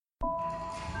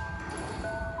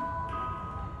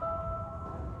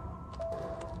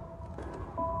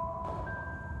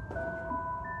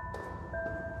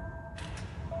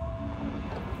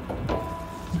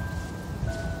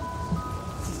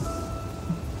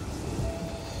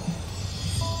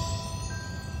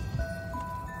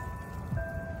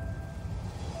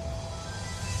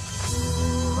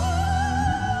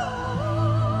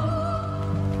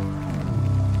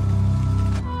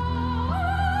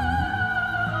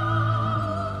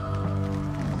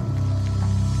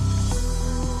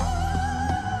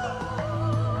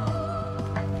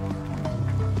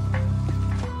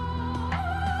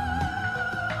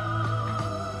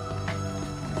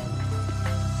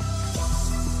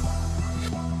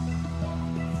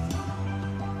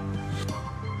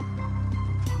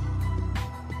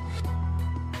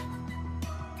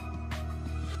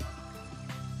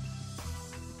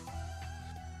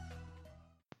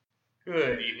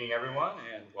Good evening, everyone,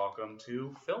 and welcome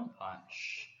to Film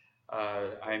Punch.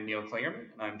 I'm Neil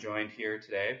Klingerman, and I'm joined here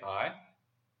today by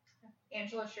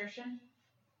Angela Shershin.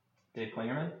 Dave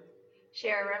Klingerman.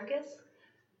 Shara Remkes.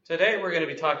 Today we're going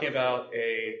to be talking about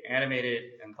a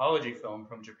animated anthology film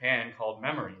from Japan called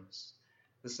Memories.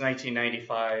 This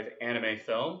 1995 anime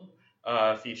film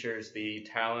features the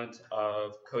talent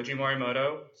of Koji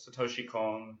Morimoto, Satoshi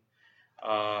Kon,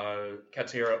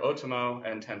 Katsuhiro Otomo,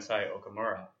 and Tensai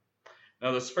Okamura.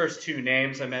 Now, those first two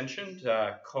names I mentioned,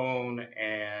 Kon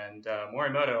and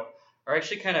Morimoto, are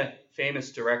actually kind of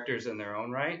famous directors in their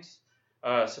own right.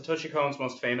 Satoshi Kon's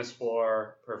most famous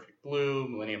for Perfect Blue,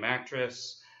 Millennium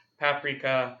Actress,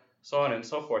 Paprika, so on and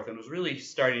so forth, and was really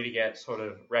starting to get sort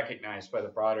of recognized by the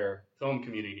broader film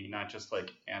community, not just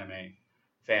like anime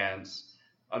fans.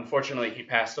 Unfortunately, he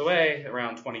passed away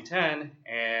around 2010,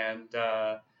 and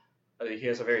he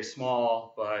has a very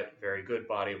small but very good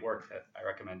body of work that I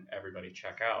recommend everybody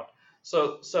check out.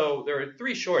 So there are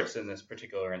three shorts in this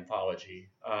particular anthology.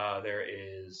 There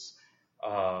is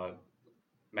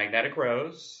Magnetic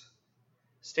Rose,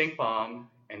 Stink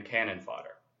Bomb, and Cannon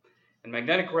Fodder. And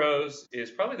Magnetic Rose is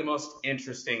probably the most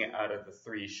interesting out of the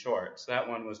three shorts. That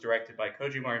one was directed by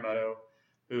Koji Morimoto,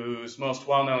 who's most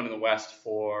well known in the West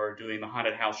for doing the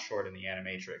Haunted House short in the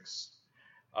Animatrix.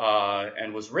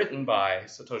 And was written by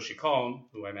Satoshi Kon,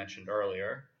 who I mentioned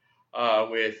earlier,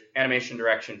 with animation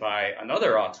direction by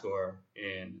another auteur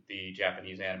in the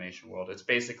Japanese animation world. It's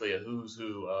basically a who's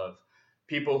who of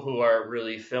people who are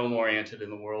really film-oriented in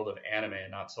the world of anime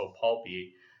and not so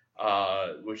pulpy,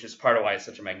 which is part of why it's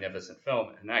such a magnificent film.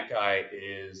 And that guy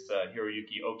is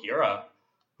Hiroyuki Okiura,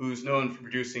 who's known for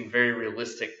producing very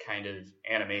realistic kind of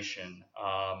animation.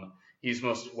 He's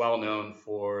most well known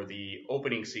for the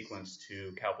opening sequence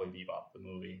to Cowboy Bebop, the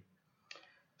movie.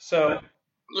 So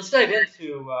let's dive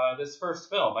into this first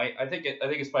film. I think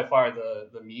it's by far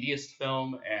the meatiest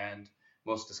film and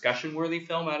most discussion-worthy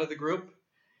film out of the group.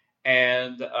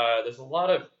 And there's a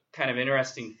lot of kind of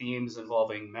interesting themes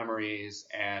involving memories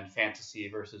and fantasy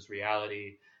versus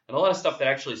reality, and a lot of stuff that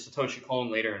actually Satoshi Kon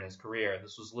later in his career.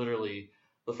 This was literally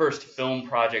the first film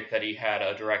project that he had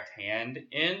a direct hand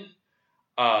in.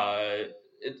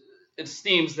 It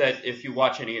seems that if you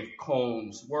watch any of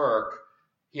Kon's work,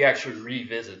 he actually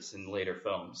revisits in later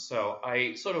films. So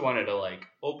I sort of wanted to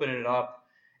open it up.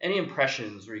 Any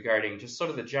impressions regarding just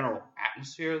sort of the general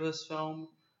atmosphere of this film,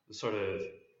 the sort of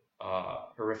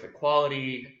horrific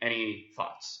quality? Any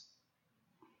thoughts?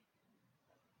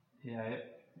 Yeah,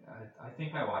 I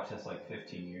think I watched this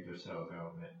 15 years or so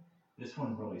ago, but this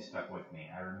one really stuck with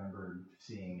me. I remember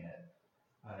seeing it.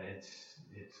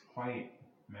 It's quite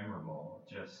memorable,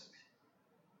 just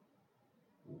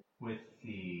with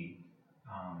the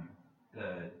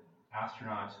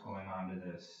astronauts going onto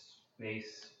this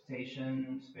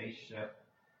spaceship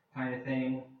kind of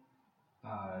thing,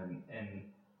 and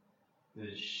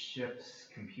the ship's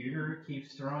computer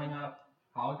keeps throwing up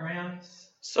holograms.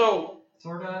 So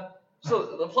sorta.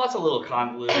 So the plot's a little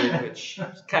convoluted, which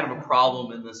is kind of a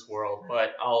problem in this world,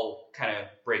 but I'll kind of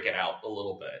break it out a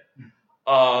little bit.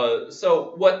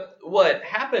 So what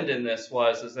happened in this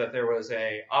is that there was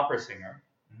a opera singer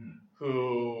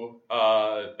who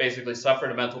basically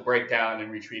suffered a mental breakdown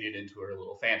and retreated into her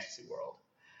little fantasy world.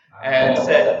 And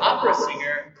said opera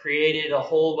singer created a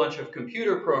whole bunch of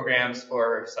computer programs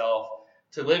for herself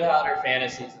to live out her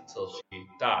fantasies until she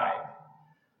died.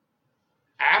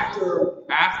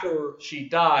 After she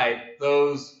died,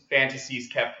 those fantasies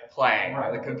kept playing.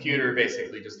 The computer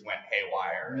basically just went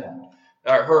haywire. And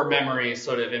her memories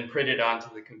sort of imprinted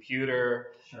onto the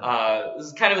computer. Sure. This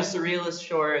is kind of a surrealist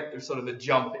short. There's sort of a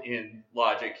jump in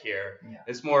logic here. Yeah.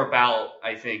 It's more about,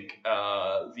 I think,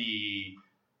 the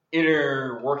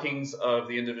inner workings of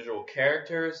the individual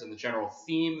characters and the general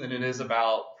theme than it is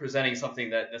about presenting something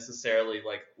that necessarily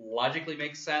logically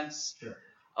makes sense. Sure.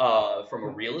 From a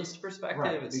realist perspective,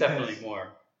 right, it's definitely more.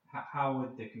 How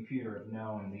would the computer have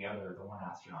known the one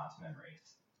astronaut's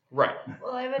memories? Right.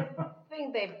 Well, I would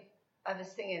think I was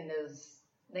thinking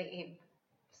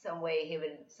some way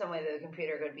the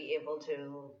computer could be able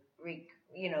to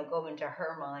go into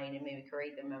her mind and maybe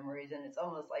create the memories, and it's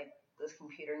almost like this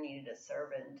computer needed a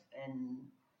servant, and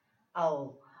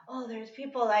there's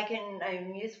people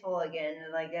I'm useful again,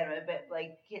 and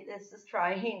this is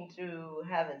trying to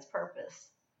have its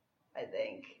purpose, I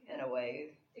think, in a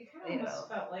way. It kind of almost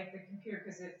felt like the computer,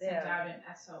 because it sent out an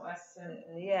SOS, and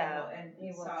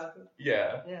we saw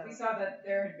that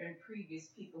there had been previous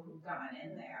people who'd gone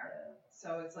in there,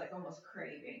 so it's almost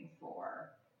craving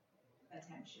for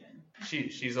attention.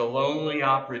 She's a lonely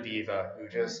opera diva who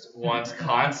just wants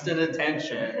constant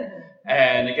attention,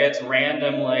 and it gets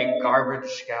random like garbage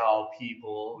scow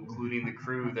people, including the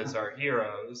crew that's our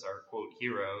heroes, our quote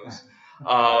heroes,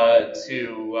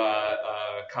 to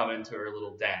come into her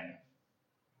little den.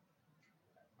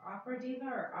 Opera diva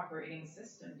or operating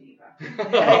system diva?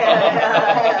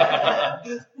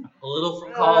 A little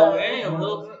from column A, a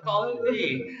little from column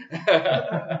B.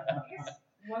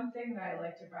 One thing that I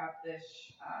liked about this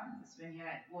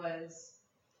vignette was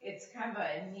it's kind of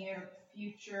a near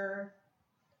future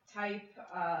type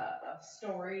of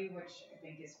story, which I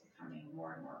think is becoming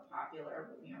more and more popular,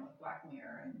 with Black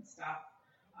Mirror and stuff.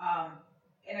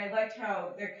 And I liked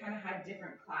how they kind of had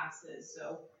different classes.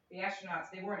 So the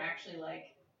astronauts, they weren't actually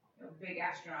like big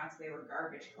astronauts; they were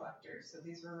garbage collectors. So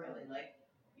these were really like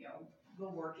the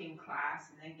working class,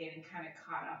 and then getting kind of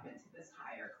caught up into this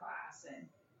higher class. And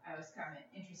I was kind of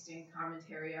interesting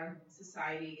commentary on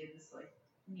society in this like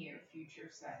near future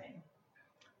setting.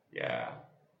 Yeah.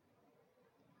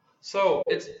 So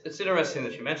it's interesting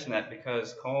that you mentioned that,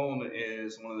 because Combe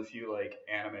is one of the few like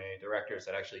anime directors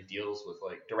that actually deals with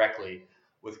like directly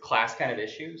with class kind of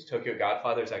issues. Tokyo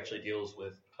Godfathers actually deals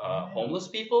with homeless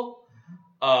people.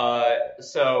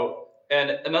 And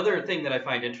another thing that I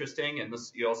find interesting, and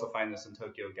you also find this in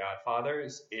Tokyo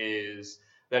Godfathers, is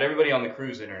that everybody on the crew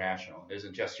is international. It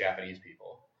isn't just Japanese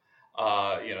people.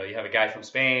 You have a guy from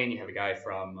Spain, you have a guy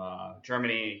from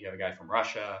Germany, you have a guy from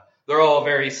Russia. They're all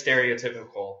very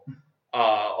stereotypical,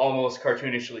 almost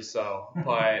cartoonishly so.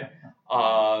 But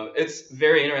it's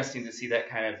very interesting to see that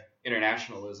kind of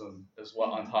internationalism as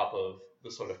well on top of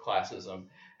the sort of classism.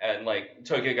 And like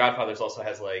Tokyo Godfathers also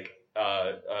has like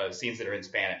scenes that are in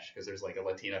Spanish, because there's like a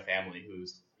Latina family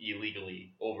who's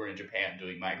illegally over in Japan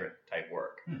doing migrant type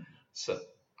work. So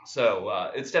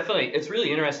it's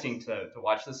really interesting to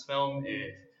watch this film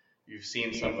if you've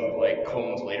seen some of like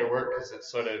Combe's later work, because it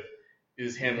sort of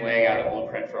is him laying out a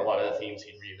blueprint for a lot of the themes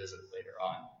he'd revisit later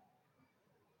on.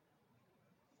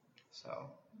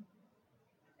 So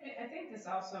I think this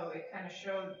also, it kind of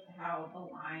showed how the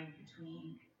line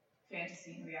between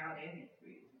fantasy and reality, I think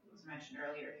it was mentioned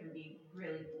earlier, can be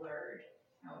really blurred.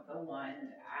 With the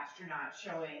one astronaut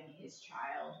showing his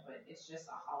child, but it's just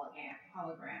a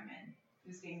hologram, and he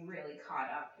was getting really caught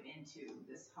up into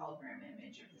this hologram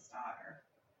image of his daughter.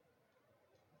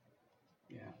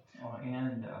 Yeah. Oh,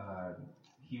 and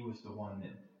he was the one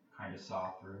that kind of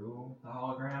saw through the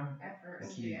hologram. At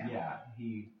first, he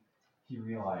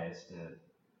realized that.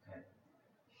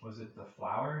 Was it the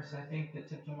flowers, I think, that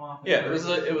tipped him off? Yeah, it was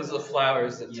the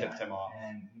flowers that tipped him off.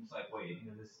 And he was like, "Wait,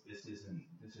 this isn't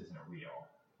real.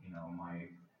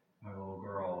 My little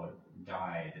girl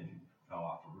died and fell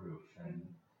off a roof." And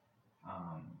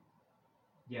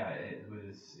it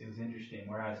was interesting.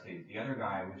 Whereas the other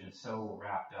guy was just so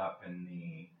wrapped up in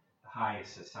the high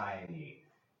society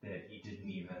that he didn't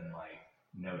even like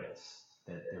notice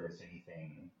that there was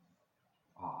anything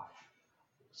off.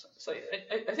 So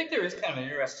I think there is kind of an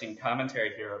interesting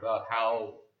commentary here about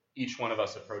how each one of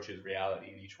us approaches reality,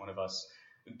 and each one of us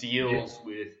deals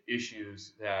with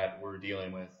issues that we're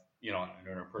dealing with, on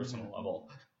an interpersonal level.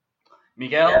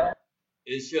 Miguel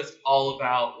is just all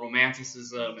about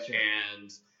romanticism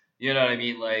and, you know what I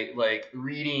mean, like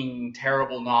reading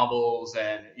terrible novels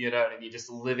and, just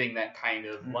living that kind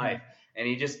of life. And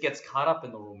he just gets caught up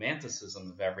in the romanticism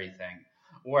of everything.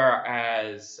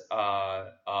 Whereas, and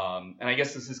I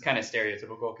guess this is kind of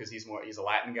stereotypical because he's a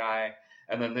Latin guy,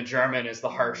 and then the German is the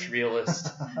harsh realist,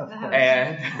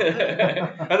 and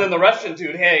then the Russian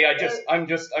dude, hey, I'm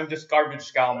just garbage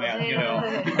scow man,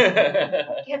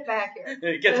 Get back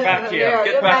here. Get back here.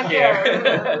 Get back here.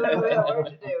 We have work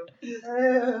to do.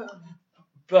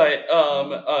 But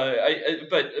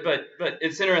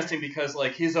it's interesting because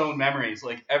like his own memories,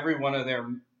 like every one of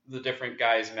the different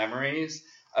guys' memories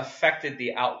affected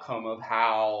the outcome of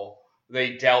how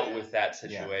they dealt with that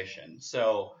situation.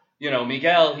 So,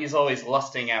 Miguel, he's always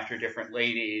lusting after different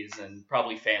ladies and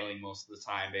probably failing most of the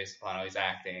time based upon how he's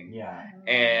acting. Yeah.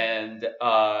 And,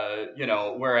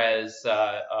 whereas,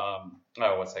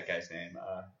 what's that guy's name?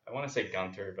 I want to say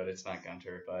Gunter, but it's not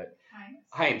Gunter, but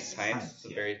Heinz. It's a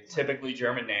very typically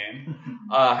German name.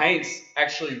 Heinz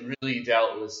actually really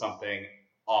dealt with something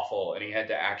awful, and he had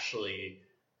to actually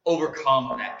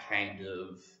overcome that kind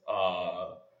of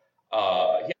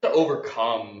he had to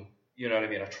overcome,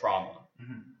 a trauma.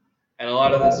 And a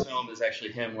lot of this film is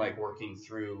actually him like working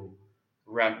through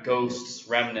ghosts,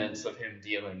 remnants of him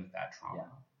dealing with that trauma.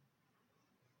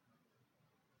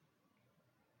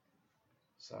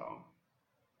 So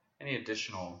any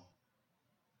additional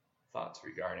thoughts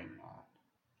regarding that?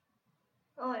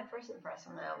 Well, my first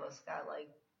impression of that was got like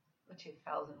the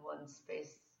 2001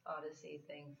 Space Odyssey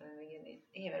thing from the beginning.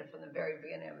 Even from the very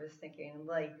beginning, I was thinking,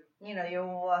 like, you're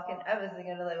walking, I was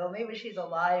thinking, like, well, maybe she's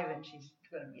alive and she's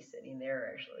going to be sitting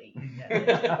there actually.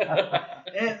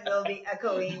 And they'll be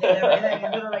echoing and everything.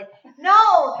 And they're like,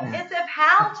 no, it's if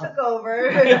Hal took over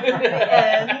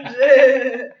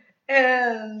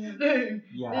and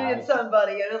needed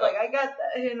somebody. And it's like, I got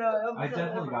that, I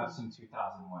definitely got some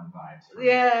 2001 vibes.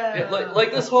 Yeah.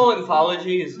 Like this whole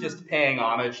anthology is just paying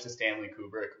homage to Stanley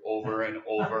Kubrick over and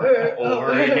over and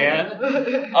over again.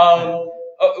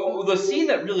 The scene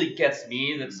that really gets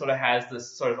me, that sort of has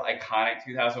this sort of iconic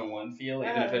 2001 feel,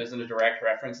 even if it isn't a direct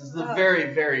reference, is the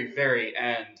very, very, very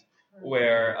end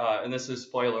where, and this is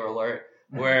spoiler alert,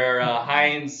 where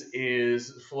Hines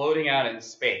is floating out in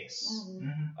space.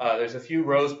 There's a few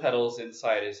rose petals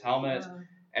inside his helmet,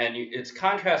 and it's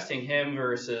contrasting him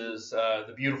versus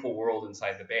the beautiful world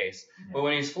inside the base. But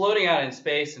when he's floating out in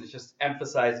space, and it just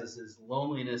emphasizes his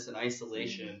loneliness and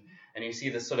isolation, and you see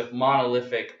this sort of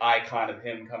monolithic icon of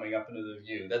him coming up into the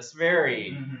view. That's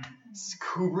very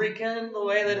Kubrickian, the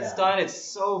way that it's done. It's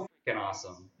so freaking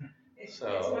awesome. It's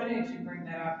funny that you bring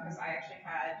that up, because I actually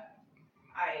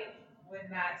when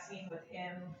that scene with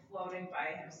him floating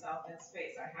by himself in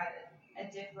space, I had a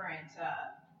different,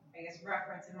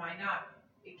 reference in mind.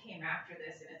 It came after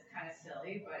this, and it's kind of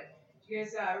silly, but do you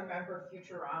guys remember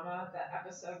Futurama, that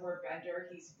episode where Bender,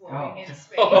 he's floating in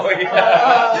space? Oh,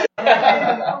 yeah.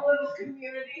 And a little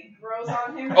community grows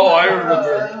on him. Oh, I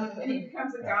remember. And he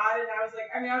becomes a god, and I was like,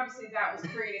 obviously that was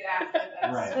created after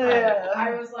this. Right. But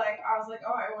I was like,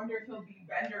 oh, I wonder if he'll be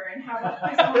Bender and have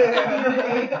his own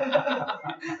community.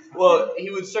 Well, he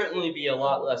would certainly be a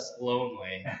lot less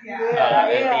lonely at the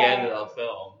end of the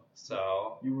film.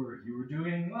 So you were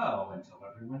doing well until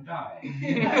everyone died.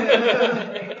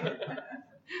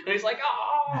 And he's like,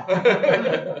 oh.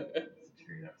 It's a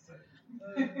great episode.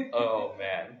 Oh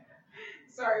man.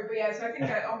 Sorry, but so I think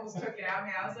I almost took it out of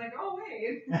me. I was like, oh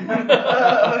wait.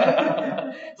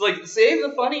 It's like, save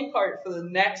the funny part for the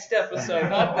next episode,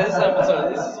 not this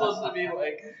episode. This is supposed to be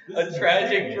like a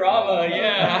tragic drama,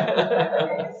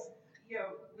 yeah.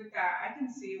 With that, I can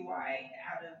see why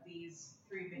out of these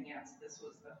 3 vignettes, this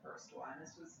was the first one.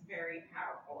 This was very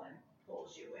powerful and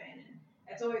pulls you in. And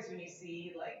it's always when you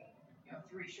see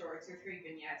 3 shorts or 3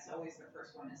 vignettes, always the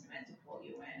first one is meant to pull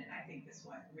you in, and I think this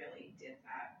one really did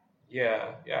that.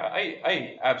 Yeah,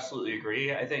 I absolutely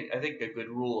agree. I think a good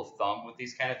rule of thumb with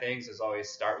these kind of things is always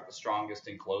start with the strongest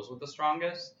and close with the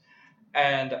strongest.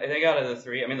 And I think out of the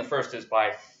 3, the first is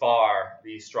by far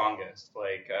the strongest.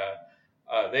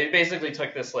 They basically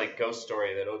took this ghost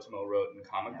story that Otomo wrote in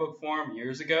comic book form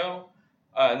years ago.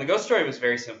 And the ghost story was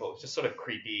very simple. It's just sort of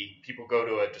creepy. People go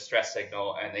to a distress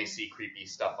signal and they see creepy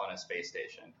stuff on a space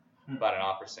station about an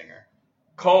opera singer.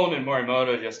 Kohn and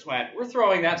Morimoto just went, we're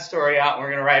throwing that story out and we're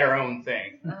going to write our own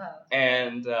thing.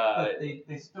 And but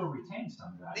they still retained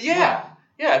some of that. Yeah,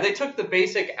 they took the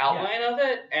basic outline of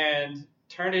it and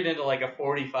turned it into a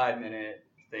 45-minute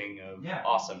thing of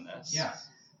awesomeness. Yeah.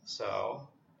 So,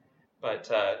 but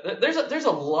there's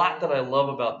a lot that I love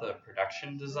about the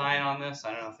production design on this.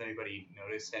 I don't know if anybody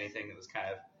noticed anything that was kind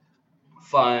of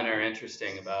fun or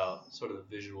interesting about sort of the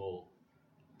visual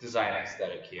design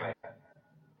aesthetic here.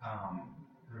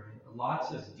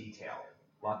 Lots of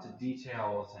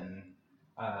details, and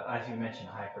as you mentioned,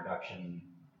 high production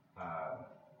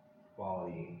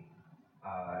quality.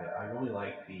 I really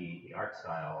like the art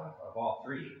style of all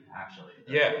 3, actually.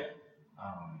 There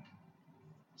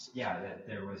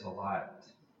was a lot.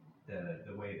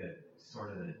 The way that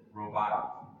sort of the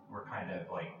robot were kind of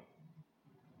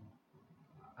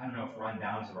I don't know if run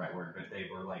down is the right word, but they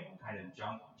were kind of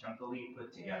junkily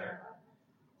put together.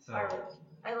 So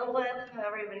I love how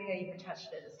everybody that even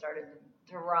touched it started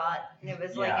to rot, and it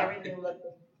was everything looked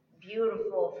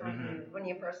beautiful from when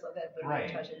you first look at it, but when you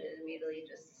touch it, it immediately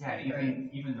just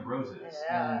even the roses.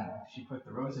 And she put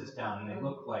the roses down, and they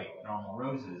looked like normal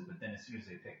roses, but then as soon as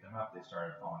they picked them up, they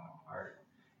started falling apart.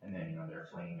 And then, they're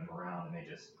flinging them around, and they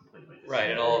just completely disappear.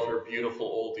 Right, and all of her beautiful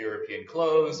old European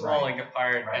clothes falling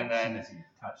apart, and then as soon as you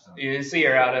touch them, you see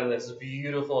her out in this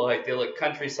beautiful, idyllic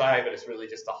countryside, but it's really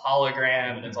just a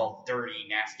hologram, and it's all dirty,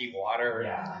 nasty water,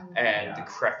 and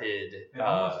decrepit,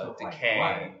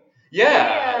 decaying.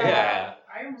 Yeah.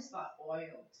 I almost thought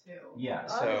oil too. Yeah.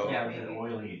 So it was an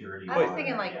oily, dirty. I was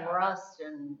thinking rust,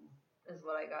 and is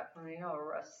what I got from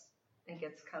rust. I think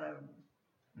it's kind of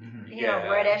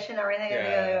reddish and everything.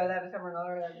 Yeah. That was coming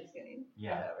over. That was getting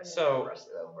So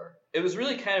rusted over. It was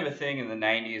really kind of a thing in the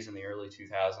 90s and the early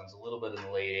 2000s, a little bit in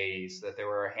the late 80s, that there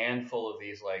were a handful of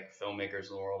these filmmakers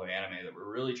in the world of anime that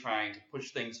were really trying to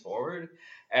push things forward,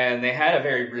 and they had a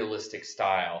very realistic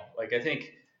style. I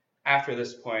think after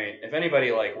this point, if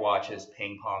anybody like watches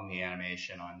Ping Pong the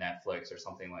animation on Netflix or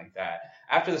something like that,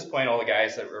 after this point, all the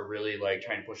guys that were really like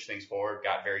trying to push things forward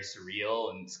got very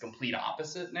surreal, and it's complete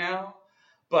opposite now.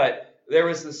 But there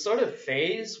was this sort of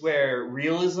phase where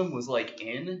realism was like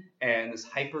in, and this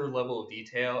hyper level of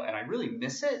detail, and I really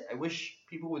miss it. I wish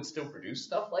people would still produce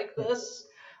stuff like this.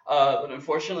 But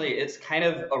unfortunately, it's kind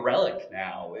of a relic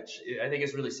now, which I think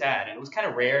is really sad. And it was kind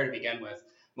of rare to begin with.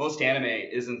 Most anime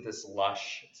isn't this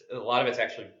lush. A lot of it's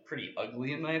actually pretty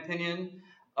ugly, in my opinion.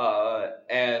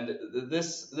 And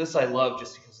this I love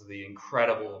just because of the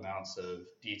incredible amounts of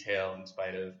detail, in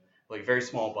spite of like very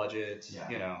small budget. Yeah.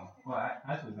 You know. Well,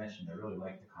 as we mentioned, I really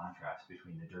like the contrast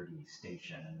between the dirty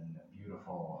station and then the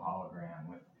beautiful hologram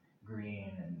with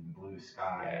green and blue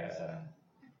skies. Yeah.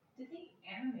 Did the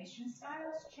animation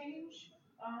styles change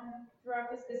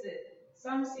throughout this? Because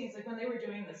some scenes, like when they were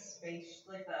doing the space,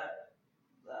 like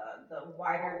the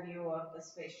wider view of the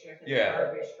spaceship and Yeah. the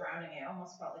garbage drowning, it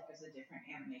almost felt like there's a different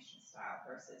animation style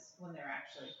versus when they're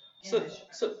actually in So, the ship.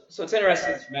 so it's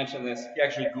interesting to mention this. You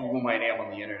actually Google my name on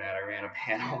the internet. I ran a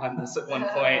panel on this at one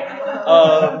point.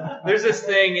 There's this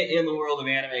thing in the world of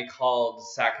anime called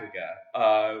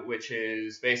Sakuga, which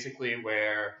is basically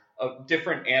where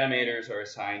different animators are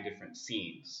assigned different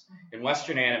scenes. In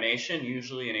Western animation,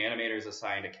 usually an animator is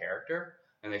assigned a character,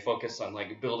 and they focus on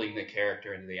like building the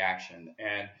character into the action.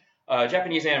 And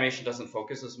Japanese animation doesn't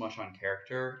focus as much on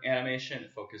character animation.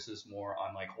 It focuses more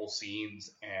on like whole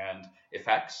scenes and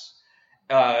effects.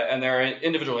 And there are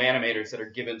individual animators that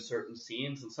are given certain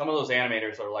scenes, and some of those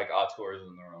animators are like auteurs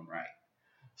in their own right.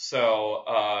 So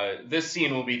this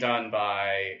scene will be done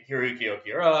by Hiroyuki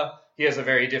Okiura. He has a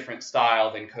very different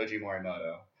style than Koji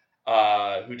Morimoto,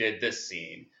 who did this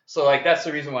scene. So like that's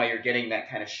the reason why you're getting that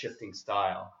kind of shifting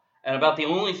style. And about the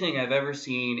only thing I've ever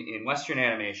seen in Western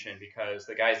animation, because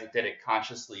the guys that did it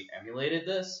consciously emulated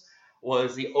this,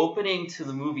 was the opening to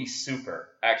the movie Super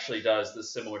actually does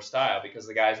this similar style, because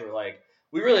the guys were like,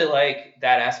 we really like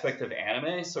that aspect of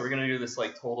anime, so we're going to do this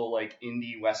like total like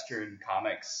indie Western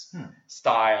comics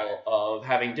style of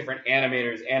having different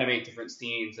animators animate different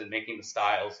scenes and making the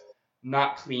styles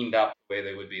not cleaned up the way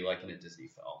they would be like in a Disney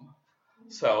film.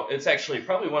 So it's actually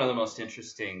probably one of the most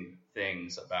interesting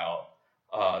things about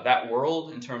that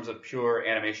world in terms of pure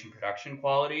animation production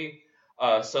quality.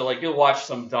 So like you'll watch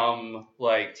some dumb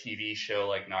like TV show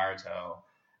like Naruto,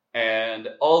 and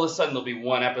all of a sudden there'll be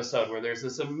one episode where there's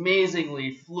this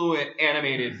amazingly fluent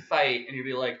animated fight, and you'll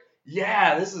be like,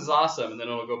 yeah, this is awesome. And then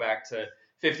it'll go back to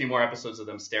 50 more episodes of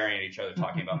them staring at each other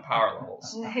talking about power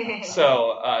levels.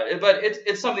 So, but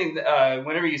it's something that,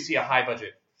 whenever you see a high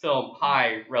budget film,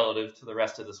 high relative to the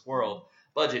rest of this world,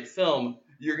 budget film,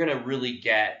 you're going to really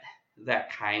get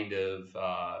that kind of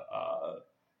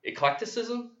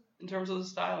eclecticism in terms of the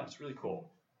style. It's really cool.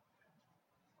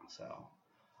 So,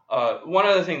 one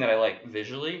other thing that I like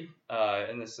visually,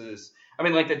 and this is, I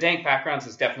mean, like the dank backgrounds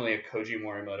is definitely a Koji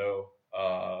Morimoto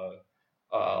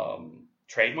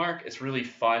trademark. It's really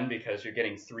fun because you're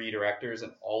getting 3 directors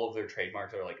and all of their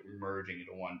trademarks are like merging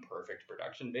into one perfect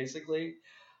production, basically.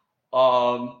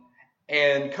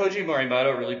 And Koji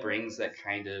Morimoto really brings that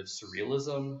kind of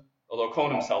surrealism, although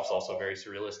Kon himself's also very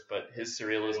surrealist, but his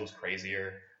surrealism's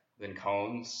crazier than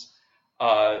Kon's.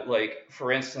 Like,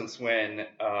 for instance, when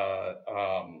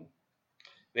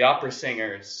the opera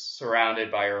singer's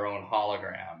surrounded by her own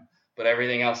hologram, but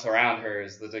everything else around her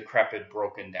is the decrepit,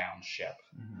 broken down ship.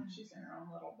 Mm-hmm. She's in her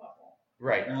own little bubble.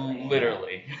 Right,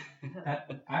 literally.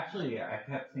 Actually, I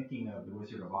kept thinking of The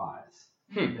Wizard of Oz.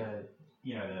 The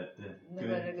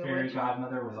good fairy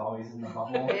godmother was always in the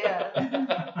bubble. Yeah.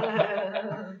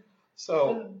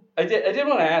 So I did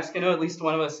want to ask, I know at least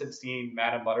one of us had seen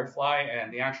Madame Butterfly,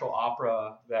 and the actual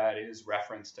opera that is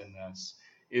referenced in this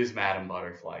is Madame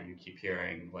Butterfly. You keep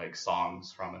hearing like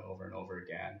songs from it over and over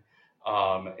again.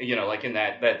 Like in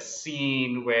that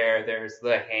scene where there's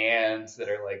the hands that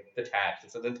are like detached.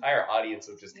 It's an entire audience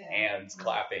of just hands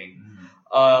clapping.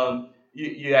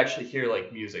 You actually hear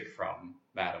like music from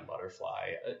Madame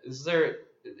Butterfly. Is there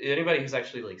anybody who's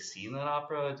actually like seen that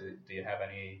opera? Do you have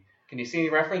any? Can you see any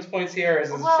reference points here, or is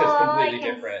this just completely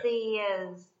different?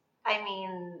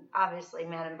 Obviously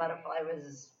Madame Butterfly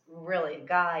was really a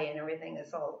guy, and everything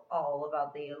is all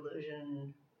about the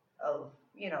illusion of,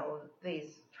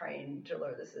 these trying to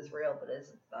lure this is real, but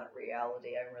it's not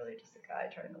reality. I'm really just a guy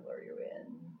trying to lure you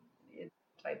in,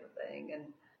 type of thing.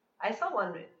 And I saw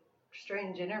one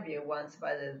strange interview once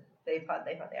they thought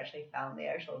they actually found the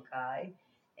actual guy,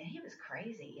 and he was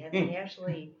crazy. I mean, he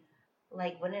actually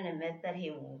wouldn't admit that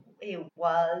he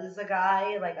was a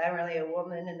guy, like I'm really a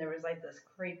woman, and there was like this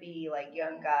creepy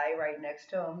young guy right next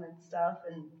to him and stuff,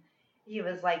 and he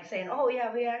was like saying, "Oh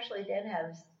yeah, we actually did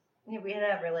have, we had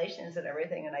to have relations and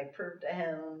everything," and I proved to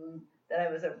him that I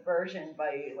was a virgin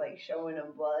by like showing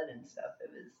him blood and stuff.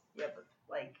 It was but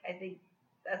like I think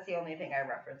that's the only thing I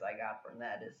reference I got from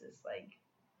that is this like,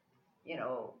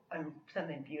 I'm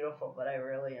something beautiful, but I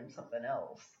really am something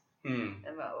else. I'm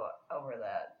over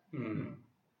that.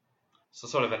 So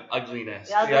sort of an ugliness,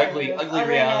 Yeah, the ugly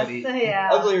reality, yeah.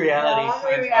 ugly reality ugly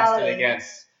contrasted reality.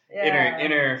 against Yeah.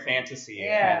 inner fantasy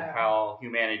Yeah. and how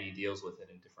humanity deals with it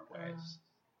in different ways.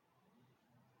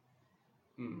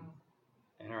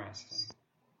 Interesting.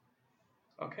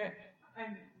 Okay.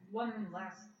 One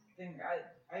last thing,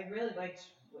 I really liked,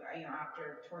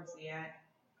 after towards the end,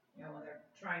 when they're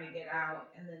trying to get out,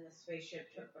 and then the spaceship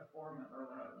took the form of a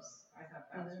rose. I thought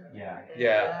that was really great.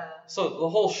 Yeah. So the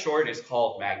whole short is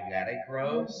called Magnetic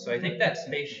Rose. So I think that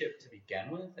spaceship to begin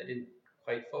with, I didn't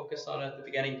quite focus on it at the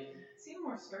beginning. It seemed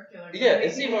more circular. Yeah,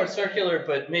 it seemed more circular,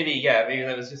 but maybe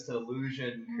that was just an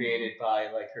illusion created by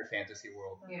like her fantasy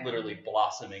world literally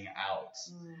blossoming out.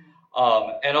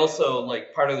 And also,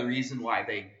 like, part of the reason why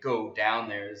they go down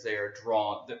there is they are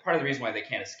drawn. Part of the reason why they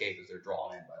can't escape is they're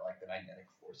drawn in by like the magnetic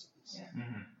forces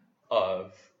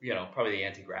of probably the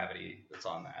anti-gravity that's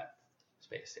on that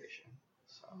space station.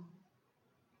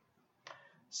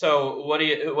 So what do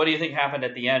you think happened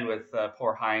at the end with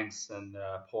poor Heinz and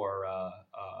poor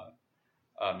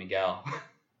Miguel?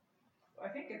 I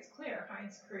think it's clear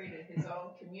Heinz created his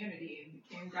own community and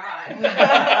became God.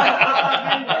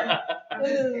 I'm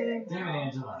just kidding. Damn it,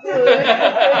 Angela.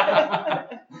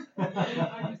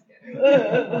 I'm just kidding.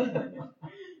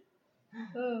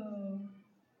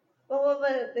 Well,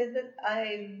 but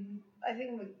I think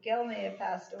Miguel may have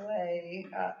passed away.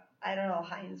 I don't know.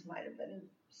 Heinz might have been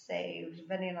saved,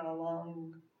 depending on how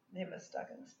long they were stuck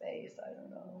in space. I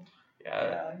don't know.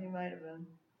 Yeah, he might have been.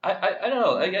 I don't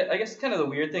know. I guess kind of the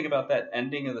weird thing about that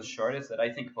ending of the short is that I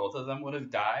think both of them would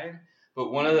have died, but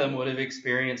one of them would have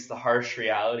experienced the harsh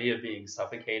reality of being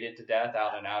suffocated to death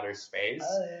out in outer space.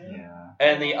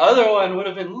 And the other one would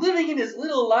have been living in his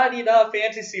little la-di-da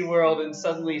fantasy world and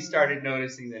suddenly started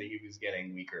noticing that he was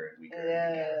getting weaker and weaker.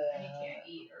 And he can't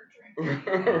eat or drink.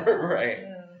 Right.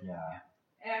 Yeah.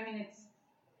 And I mean, it's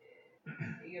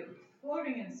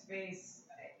floating in space.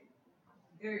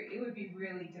 It would be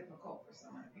really difficult for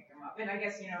someone to pick them up. And I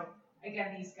guess,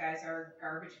 again, these guys are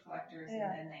garbage collectors, and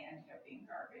then they ended up being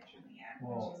garbage in the end,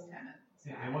 which is kind of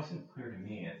sad. It wasn't clear to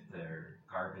me if their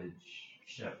garbage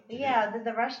ship. Did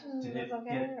the Russians Did it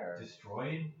get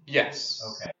destroyed? Yes.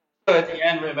 Okay. So at the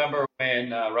end, remember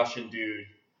when Russian dude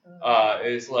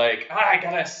is like, I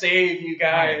gotta save you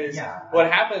guys.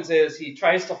 What happens is he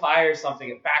tries to fire something,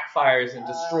 it backfires and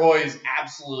destroys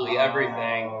absolutely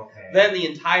everything. Okay. Then the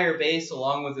entire base,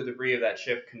 along with the debris of that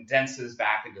ship, condenses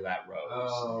back into that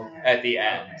rose at the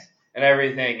end. Okay. And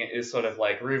everything is sort of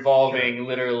like revolving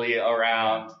literally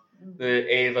around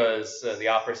the Ava's, the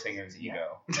opera singer's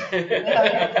ego.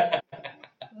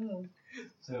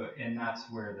 So, and that's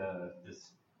where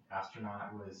this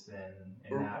astronaut was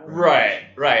in that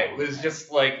right was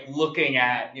just like looking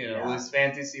at this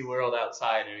fantasy world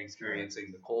outside and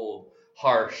experiencing the cold,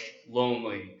 harsh,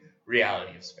 lonely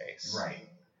reality of space. Right.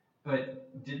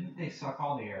 But didn't they suck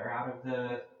all the air out of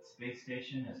the space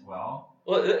station as well?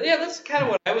 Well, that's kind of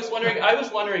what I was wondering. I was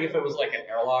wondering if it was like an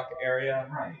airlock area,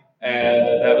 right?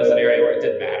 And that was an area where it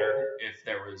didn't matter if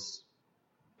there was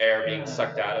air being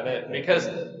sucked out of it, because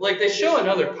like they show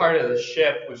another part of the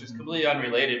ship which is completely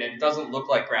unrelated and it doesn't look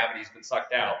like gravity's been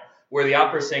sucked out, where the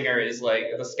opera singer is like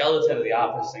the skeleton of the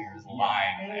opera singer is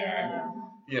lying there,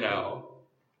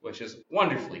 which is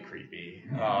wonderfully creepy.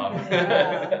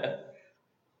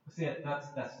 See, that's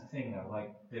the thing though.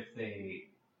 Like if they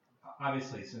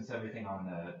obviously, since everything on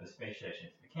the space station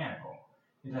is mechanical,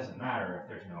 it doesn't matter if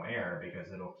there's no air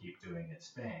because it'll keep doing its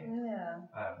thing.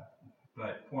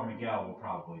 But poor Miguel will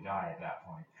probably die at that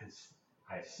point, because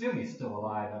I assume he's still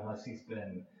alive unless he's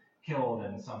been killed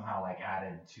and somehow like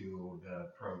added to the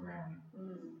program.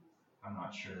 I'm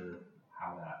not sure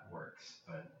how that works,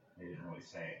 but they didn't really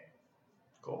say.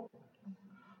 Cool.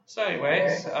 So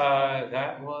anyways,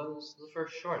 that was the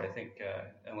first short. I think,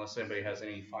 unless anybody has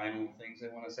any final things they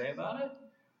want to say about it?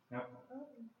 Nope.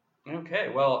 Okay,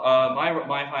 well,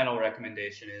 my final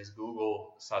recommendation is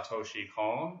Google Satoshi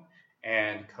Kon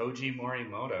and Koji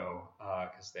Morimoto,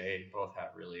 because they both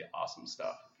have really awesome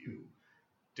stuff if you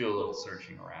do a little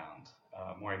searching around.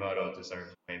 Morimoto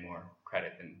deserves way more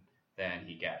credit than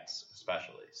he gets,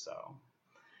 especially. So,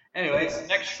 anyways,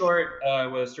 next short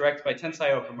was directed by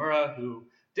Tensai Okamura, who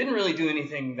didn't really do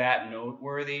anything that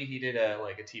noteworthy. He did a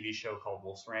TV show called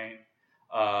Wolf's Rain,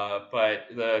 but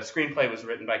the screenplay was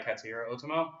written by Katsuhiro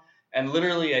Otomo, And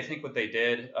literally, I think what they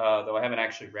did, though I haven't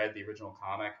actually read the original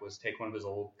comic, was take one of his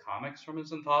old comics from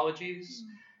his anthologies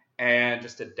and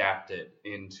just adapt it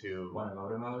into One of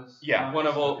Otomo's? yeah, one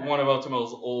of comics? one of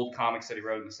Otomo's old comics that he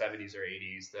wrote in the 70s or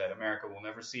 80s that America will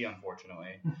never see,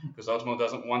 unfortunately, because Otomo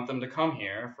doesn't want them to come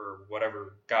here for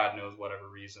whatever, God knows whatever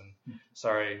reason.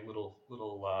 Sorry, little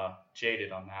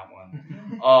jaded on that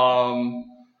one.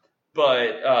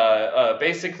 But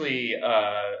basically,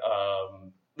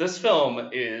 this film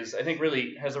is, I think,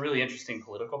 really has a really interesting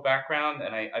political background,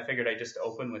 and I figured I'd just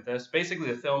open with this. Basically,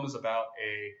 the film is about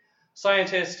a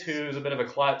scientist who's a bit of a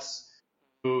klutz,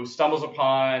 who stumbles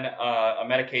upon a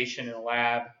medication in a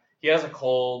lab. He has a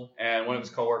cold, and one of his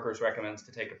coworkers recommends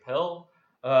to take a pill.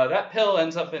 That pill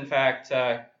ends up, in fact,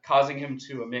 causing him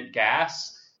to emit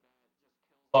gas,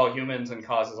 all humans, and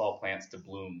causes all plants to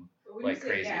bloom But when like you say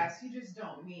crazy. gas, you just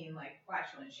don't mean like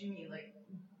flatulence. You mean like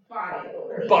body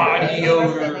odor. Body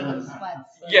odor.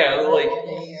 Yeah, like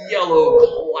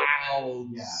yellow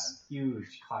clouds. Yeah,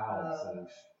 huge clouds of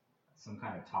some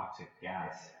kind of toxic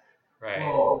gas. Right.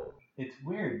 Well, it's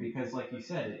weird because, like you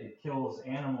said, it kills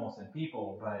animals and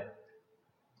people, but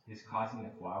is causing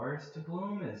the flowers to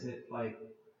bloom? Is it like...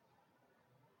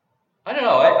 I don't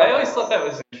know. I always thought that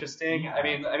was interesting. Yeah. I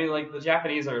mean, like the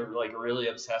Japanese are like really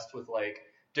obsessed with like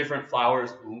different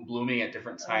flowers blooming at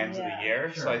different times of the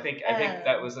year. Sure. So I think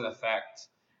that was an effect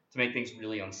to make things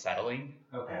really unsettling.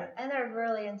 Okay. And they're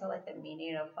really into like the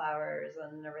meaning of flowers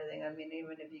and everything. I mean,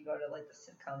 even if you go to like the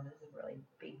sitcom, it's a really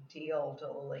big deal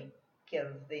to like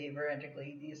give the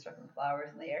romantically these certain flowers,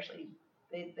 and they actually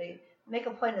they make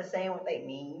a point of saying what they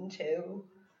mean too.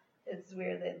 It's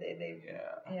weird that they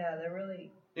they're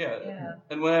really Yeah.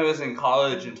 And when I was in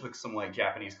college and took some like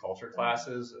Japanese culture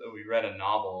classes, we read a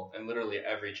novel, and literally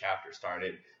every chapter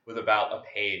started with about a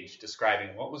page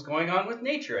describing what was going on with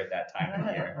nature at that time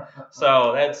of year.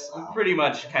 So that's pretty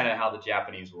much kind of how the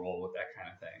Japanese roll with that kind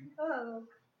of thing. well,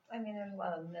 I mean, there's a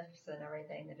lot of myths and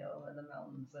everything to do with the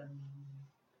mountains, and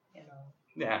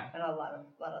Yeah. and a lot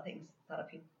of things. A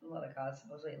lot of gods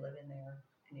supposedly live in there,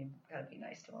 and you gotta be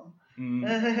nice to them.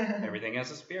 Everything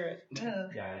has a spirit.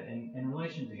 Yeah, in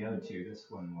relation to the other two, this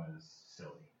one was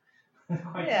silly.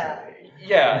 Quite silly.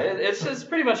 Yeah, it's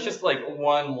pretty much just like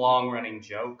one long-running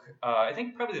joke. I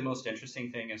think probably the most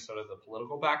interesting thing is sort of the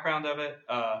political background of it.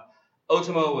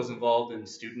 Otomo was involved in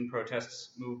student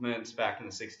protest movements back in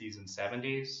the 60s and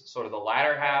 70s, sort of the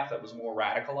latter half that was more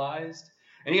radicalized.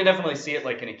 And you can definitely see it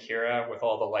like in Akira with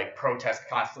all the like protests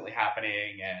constantly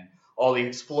happening and all the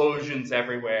explosions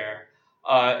everywhere.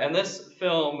 And this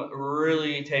film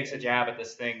really takes a jab at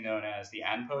this thing known as the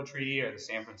ANPO Treaty or the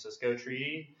San Francisco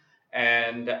Treaty.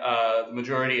 And the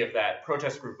majority of that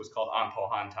protest group was called Anpo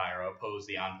Hantai, or Oppose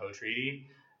the ANPO Treaty.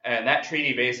 And that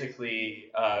treaty basically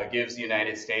gives the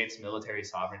United States military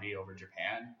sovereignty over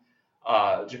Japan.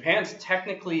 Japan's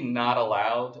technically not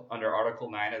allowed under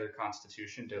Article 9 of their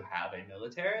constitution to have a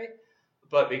military,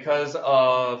 but because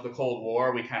of the Cold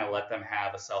War, we kind of let them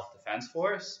have a self-defense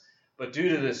force. But due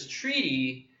to this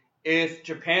treaty, if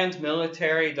Japan's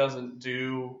military doesn't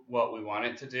do what we want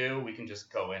it to do, we can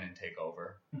just go in and take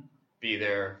over, be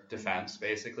their defense,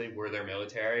 basically. We're their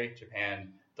military.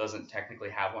 Japan doesn't technically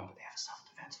have one, but they have a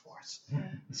self-defense force.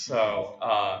 So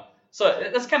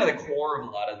that's kind of the core of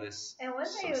a lot of this And when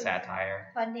some they satire.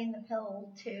 funding the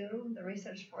pill too, the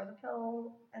research for the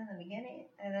pill in the beginning,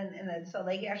 and then so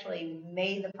they actually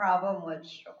made the problem,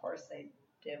 which of course they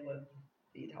did with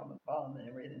the atomic bomb and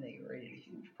everything. They created a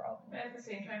huge problem. But at the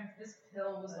same time, if this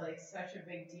pill was like such a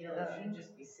big deal, it shouldn't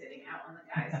just be sitting out on the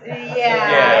guy's desk.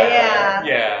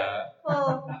 Yeah.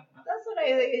 Well, that's what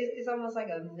I think. It's almost like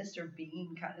a Mr.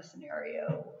 Bean kind of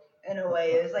scenario. In a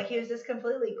way, it was like he was just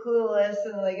completely clueless,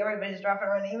 and like everybody's dropping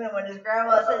around. Even when his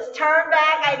grandma says, "Turn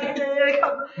back, I need to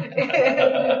come."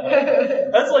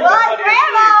 That's like what,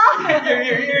 Grandma? You're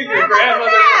hearing your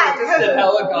grandmother in a distant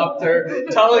helicopter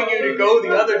telling you to go the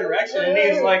other direction, and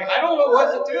he's like, "I don't know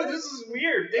what to do. This is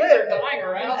weird. Things are dying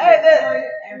around me."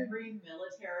 Every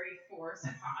military force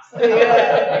possible.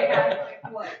 They had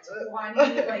like what 20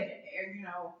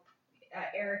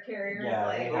 air carriers.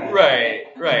 Yeah, Right.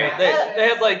 Yeah. They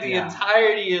had like the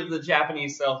entirety of the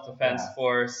Japanese self-defense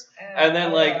force, and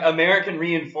then like American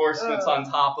reinforcements on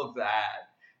top of that.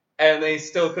 And they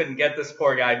still couldn't get this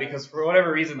poor guy because for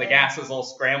whatever reason the gases all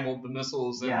scrambled the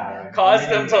missiles and caused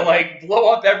them to like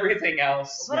blow up everything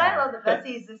else. But I love the best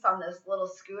he's just on this little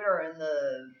scooter and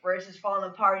the bridge is falling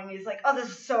apart and he's like, "Oh, this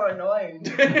is so annoying."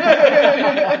 Really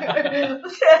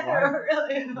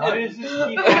Why does this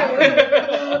keep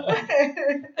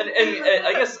and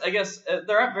I guess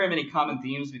there aren't very many common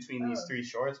themes between these three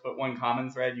shorts, but one common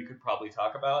thread you could probably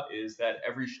talk about is that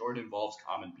every short involves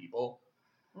common people.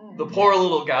 the poor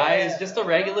little guy is just a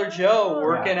regular Joe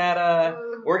working at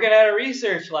a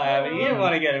research lab, and he didn't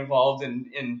want to get involved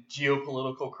in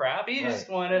geopolitical crap. He just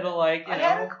wanted to I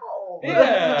had a cold.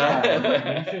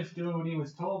 Yeah. He was just doing what he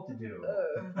was told to do.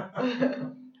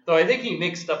 So I think he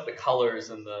mixed up the colors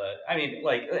and I mean,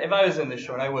 like, if I was in this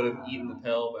short, I would have eaten the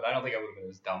pill, but I don't think I would have been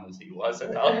as dumb as he was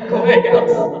about going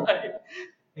outside.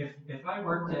 If I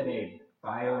worked at a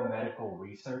biomedical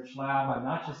research lab, I'm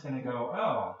not just gonna go,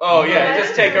 oh yeah,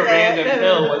 just take a random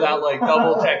pill without like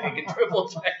double checking and triple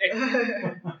checking.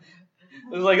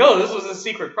 It was like, oh, this was a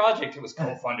secret project. It was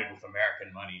co-funded with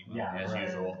American money, as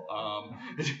usual.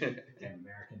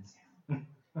 Americans.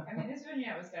 I mean, this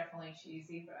vignette was definitely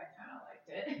cheesy, but I kind of liked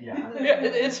it. Yeah,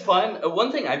 it's fun.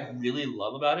 One thing I really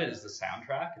love about it is the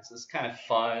soundtrack. It's this kind of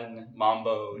fun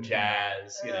mambo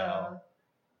jazz, you know.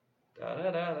 Da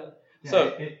da da. Yeah,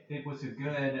 So it was a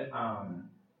good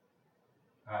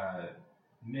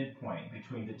midpoint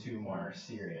between the two more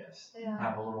serious. Yeah.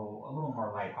 Have a little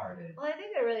more lighthearted. Well, I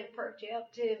think it really perked you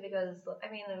up too, because I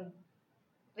mean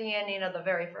the ending of the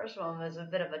very first one was a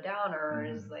bit of a downer.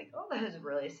 It's like, oh, that was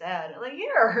really sad. Like,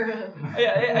 here.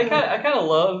 I kind of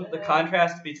love the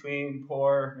contrast between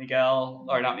poor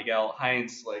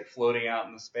Heinz, like floating out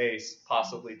in the space,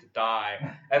 possibly to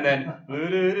die, and then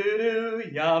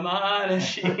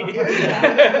Yamanashi.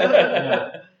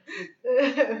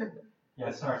 Yeah,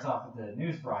 it starts off with the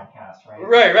news broadcast, right?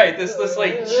 Right. This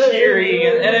like cheery,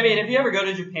 and I mean, if you ever go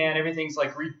to Japan, everything's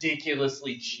like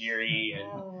ridiculously cheery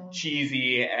and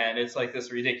cheesy, and it's like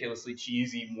this ridiculously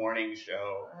cheesy morning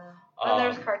show. And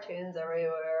there's cartoons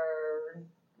everywhere.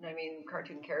 I mean,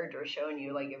 cartoon characters showing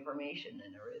you like information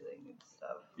and everything and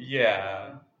stuff.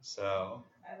 Yeah. So.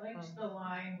 I liked the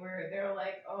line where they're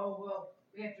like, oh, well,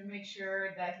 we have to make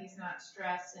sure that he's not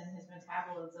stressed and his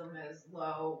metabolism is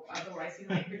low, otherwise he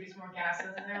might produce more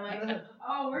gases. And they're like,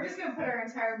 oh, we're just gonna put our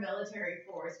entire military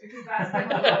force because that's the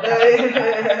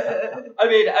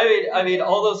I mean,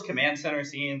 all those command center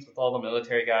scenes with all the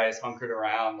military guys hunkered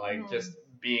around, like just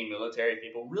being military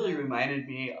people, really reminded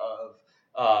me of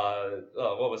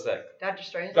what was that? Doctor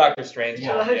Strange. Doctor Strange.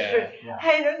 Yeah.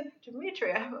 Hey,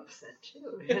 Dimitri, I'm upset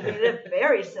too. He did a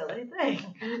very silly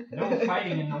thing. No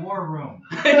fighting in the war room.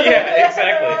 Yeah,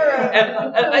 exactly. And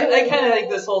I kind of think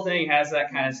this whole thing has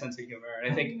that kind of sense of humor,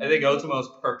 and I think Otomo's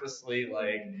purposely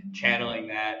like channeling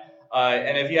that.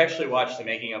 And if you actually watch the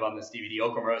making of on this DVD,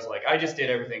 Okamura's like, I just did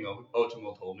everything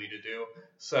Otomo told me to do.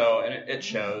 So, and it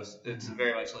shows. It's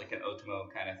very much like an Otomo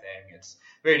kind of thing. It's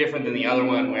very different than the other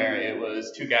one where it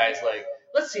was two guys like,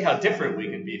 let's see how different we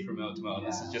can be from Otomo. And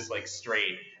this is just like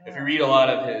straight. If you read a lot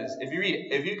of his, if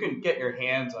you can get your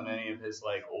hands on any of his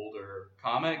like older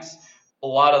comics, a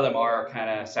lot of them are kind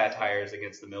of satires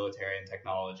against the military and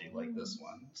technology like this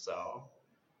one. So,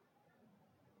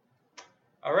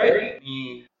 all right.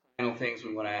 Any final things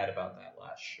we want to add about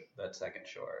that second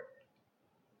short?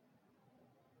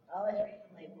 I'll read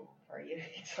the label for you.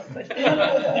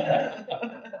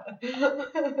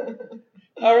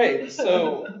 All right,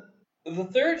 so the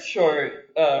third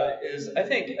short is I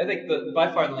think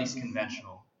by far the least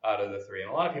conventional out of the three,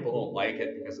 and a lot of people don't like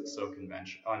it because it's so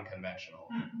unconventional.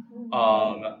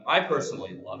 I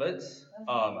personally love it.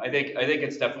 I think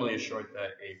it's definitely a short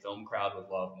that a film crowd would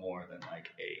love more than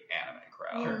like a anime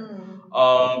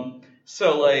crowd.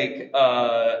 So like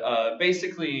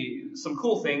basically some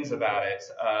cool things about it.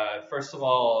 First of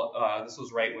all, this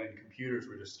was right when computers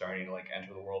were just starting to like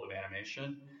enter the world of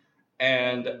animation,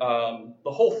 and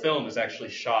the whole film is actually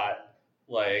shot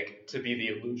like to be the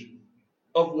illusion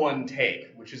of one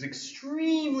take, which is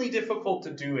extremely difficult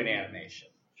to do in animation.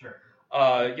 Sure.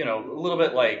 A little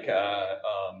bit like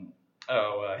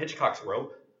Hitchcock's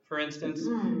Rope, for instance.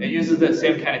 It uses that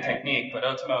same kind of technique, but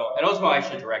Otomo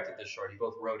actually directed this short. He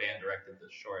both wrote and directed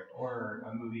this short. Or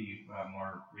a movie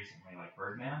more recently like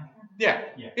Birdman. Yeah,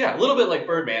 a little bit like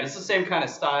Birdman. It's the same kind of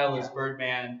style as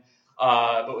Birdman,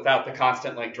 but without the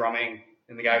constant like drumming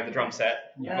and the guy with the drum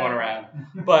set going around.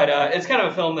 But it's kind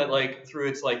of a film that like through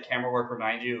its like camera work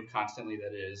reminds you constantly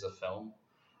that it is a film.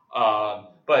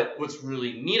 But what's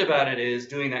really neat about it is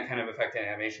doing that kind of effect in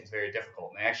animation is very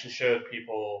difficult. And they actually showed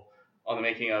people on the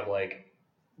making of like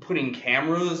putting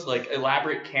cameras, like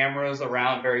elaborate cameras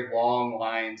around very long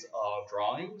lines of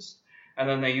drawings. And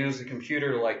then they used the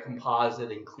computer to like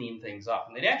composite and clean things up.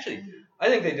 And I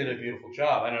think they did a beautiful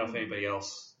job. I don't know if anybody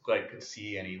else like could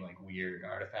see any like weird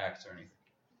artifacts or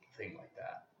anything like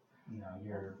that. No,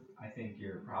 I think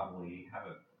you're probably have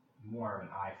more of an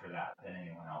eye for that than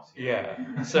anyone else here.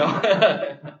 Yeah. So.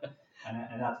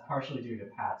 and that's partially due to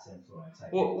Pat's influence. I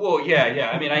think. Well,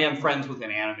 yeah. I mean, I am friends with an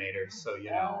animator, so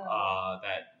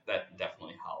that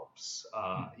definitely helps. helps.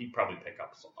 He'd probably pick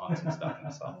up on some stuff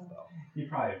himself, though. He'd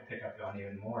probably pick up on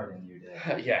even more than you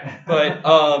did. Yeah, but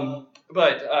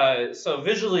so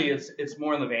visually, it's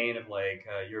more in the vein of like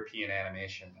European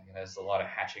animation. Like it has a lot of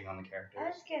hatching on the characters. I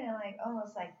was getting like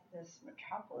almost like this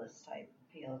Metropolis type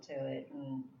feel to it,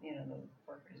 and you know the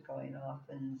workers going off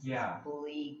and it's Yeah. this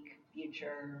bleak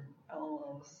future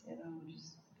almost. You know,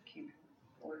 just keep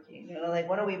working. You know, like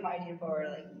what are we fighting for?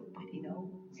 Like nobody knows.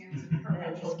 It's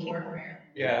perpetual keep warfare.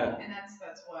 Yeah. And that's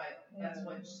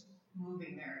what's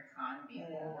moving their economy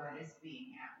forward, is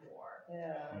being at war.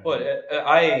 Yeah. But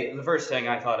the first thing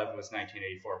I thought of was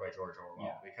 1984 by George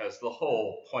Orwell, because the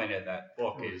whole point of that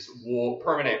book is war,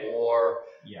 permanent war.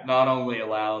 Yeah. Not only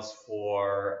allows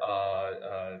for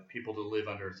people to live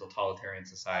under a totalitarian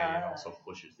society, it also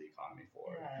pushes the economy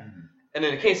forward. Yeah. Mhm. And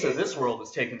in the case of this world,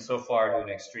 it's taken so far to an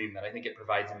extreme that I think it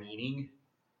provides meaning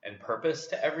and purpose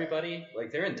to everybody.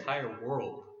 Like their entire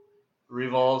world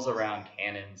revolves around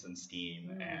cannons and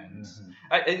steam, and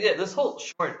this whole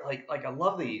short, like I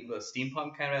love the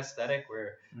steampunk kind of aesthetic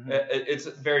where it's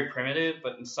very primitive,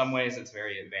 but in some ways it's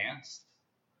very advanced.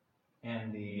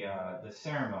 And the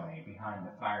ceremony behind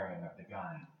the firing of the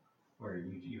gun, where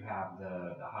you have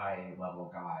the high level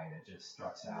guy that just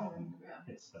struts out and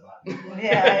hits the button.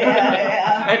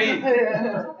 Yeah. I mean,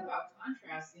 Talk about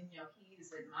contrast, and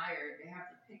he's admired. They have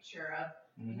the picture of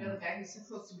the guy who's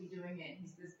supposed to be doing it.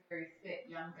 He's this very fit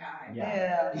young guy.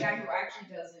 Yeah. The guy who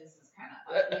actually does it is this kind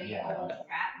of ugly, old,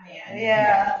 fat man.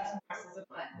 Yeah. Presses a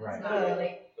button. Right. It's not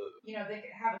really, they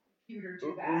could have a computer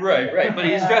do that. Right, but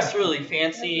he's dressed really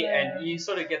fancy, and you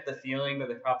sort of get the feeling that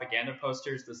the propaganda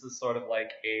posters, this is sort of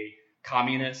like a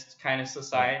communist kind of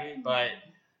society, but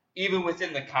even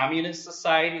within the communist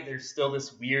society, there's still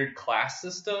this weird class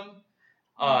system.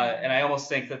 And I almost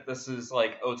think that this is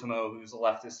like Otomo, who's a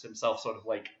leftist himself, sort of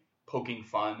like poking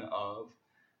fun of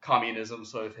communism,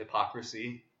 sort of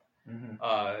hypocrisy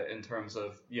in terms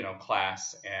of,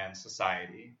 class and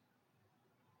society.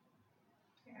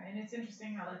 Yeah, and it's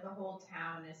interesting how the whole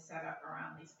town is set up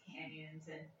around these canyons,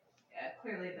 and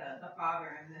clearly the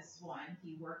father in this one,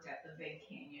 he worked at the big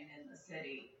canyon in the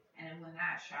city, and when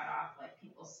that shut off,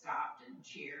 people stopped and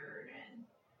cheered, and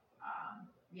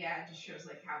it just shows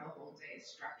how the whole day is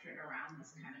structured around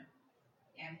this kind of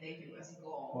ambiguous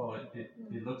goal. Well,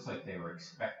 it looks like they were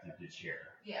expected to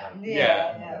cheer. Yeah.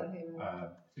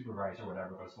 Like, supervisor or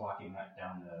whatever was walking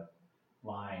down the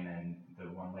line, and the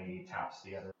one lady taps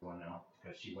the other one out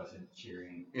because she wasn't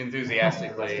cheering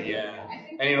Enthusiastically, yeah.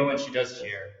 And even when she does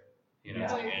cheer,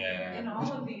 So in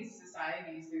all of these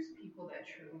societies, there's people that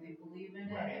truly believe in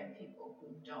it and people who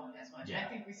don't as much. Yeah. I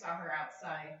think we saw her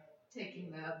outside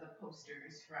taking the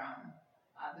posters from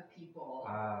the people,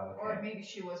 or maybe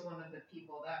she was one of the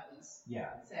people that was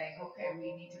saying, okay,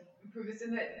 we need to improve this.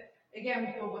 And that, again,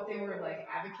 what they were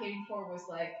advocating for was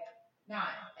not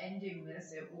ending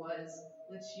this. It was,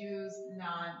 let's use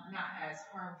not as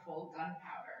harmful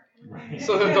gunpowder. Right.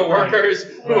 So that the workers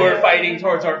who are fighting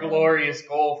towards our glorious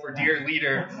goal for dear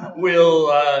leader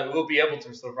will be able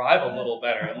to survive a little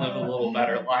better and live a little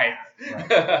better life.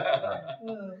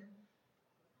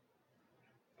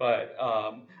 But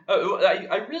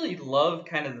I really love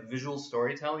kind of the visual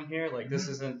storytelling here. This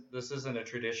isn't a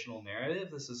traditional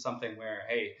narrative. This is something where,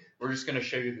 hey, we're just going to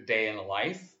show you the day in the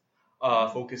life,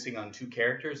 focusing on two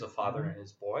characters, a father and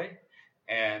his boy.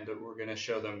 And we're going to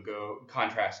show them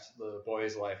contrast the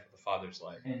boy's life with the father's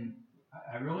life. And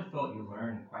I really felt you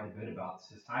learned quite a bit about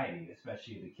society,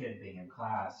 especially the kid being in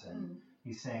class. And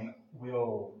he's saying,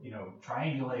 we'll,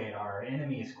 triangulate our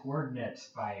enemy's coordinates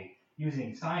by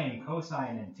using sine,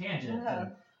 cosine, and tangent.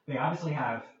 And they obviously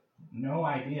have no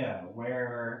idea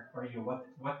where, or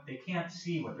what they can't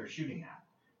see what they're shooting at.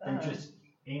 They're just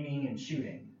aiming and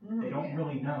shooting. They don't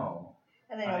really know.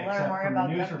 And they don't learn more about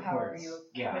gunpowder in your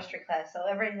chemistry class. So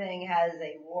everything has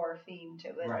a war theme to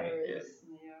it. Right.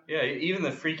 Yeah, even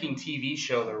the freaking TV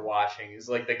show they're watching is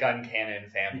like the Gun Cannon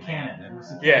family. The Cannon. It was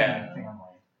the Cannon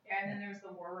family. Yeah, and then there's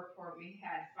the war report. We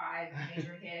had 5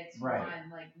 major hits, Right.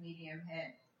 1 medium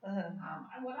hit.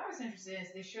 What I was interested in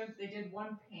is they did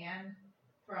one pan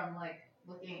from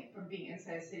from being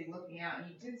inside the city looking out,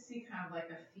 and you did see kind of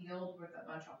a field with a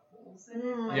bunch of holes in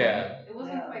it. It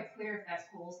wasn't quite clear if that's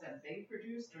holes that they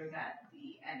produced or that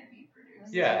the enemy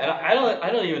produced. Yeah, and I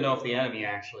don't even know if the enemy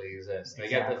actually exists. I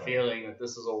get the feeling that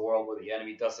this is a world where the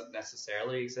enemy doesn't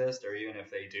necessarily exist, or even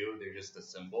if they do, they're just a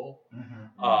symbol.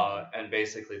 And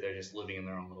basically they're just living in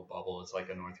their own little bubble. It's like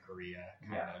a North Korea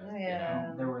kind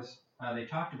of. There was they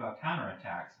talked about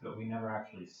counterattacks, but we never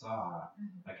actually saw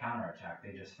a counterattack.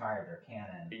 They just fired their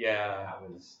cannon. Yeah.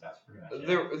 That's pretty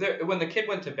much it. When the kid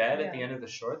went to bed at the end of the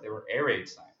short, there were air raid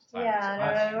signs. time.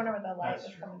 I wonder where that light That's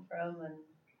was true. coming from, and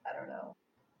I don't know.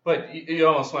 But you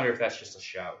almost wonder if that's just a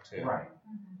shout too. Right.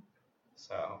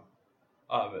 So,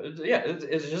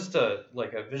 it's just a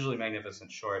visually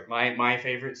magnificent short. My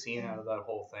favorite scene out of that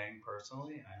whole thing,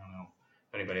 personally, I don't know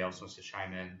if anybody else wants to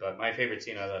chime in, but my favorite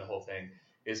scene out of that whole thing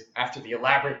is after the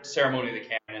elaborate ceremony of the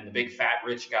cannon, the big fat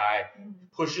rich guy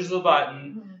pushes the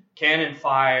button, cannon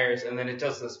fires, and then it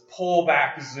does this pull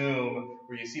back zoom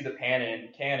where you see the cannon,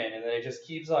 and then it just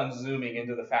keeps on zooming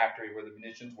into the factory where the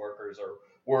munitions workers are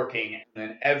working, and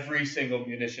then every single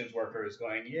munitions worker is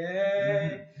going,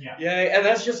 yay, yay, and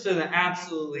that's just an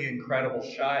absolutely incredible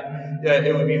shot.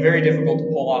 It would be very difficult to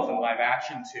pull off in live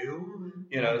action too.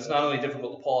 It's not only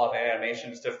difficult to pull off in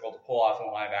animation, it's difficult to pull off in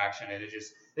live action, and they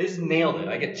just nailed it.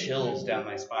 I get chills down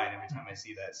my spine every time I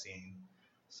see that scene.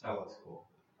 So That was cool.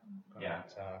 Yeah.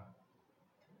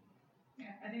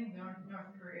 Yeah, I think North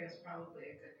Korea is probably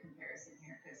a good comparison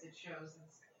here because it shows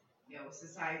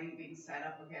society being set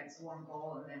up against one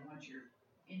goal, and then once you're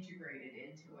integrated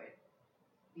into it,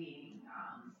 being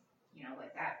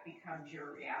that becomes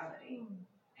your reality.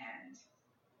 And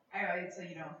it's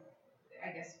I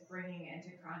guess bringing it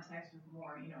into context with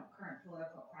more current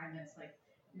political climates, like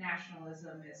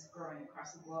nationalism is growing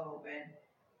across the globe, and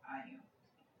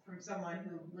from someone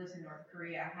who lives in North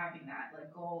Korea, having that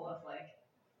goal of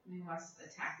we must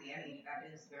attack the enemy, that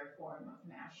is their form of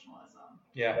nationalism.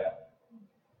 Yeah.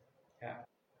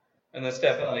 And that's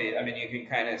definitely, I mean, you can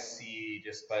kind of see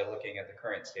just by looking at the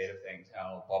current state of things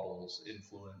how bubbles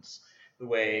influence the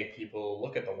way people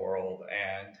look at the world,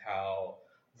 and how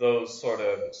those sort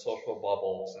of social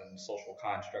bubbles and social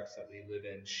constructs that we live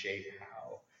in shape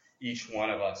how each one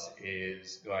of us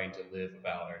is going to live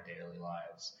about our daily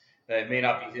lives. That may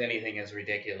not be anything as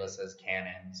ridiculous as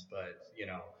cannons, but,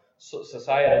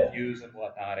 societal views and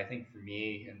whatnot. I think for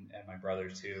me and my brother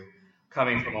too,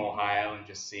 coming from Ohio and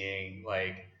just seeing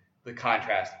the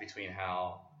contrast between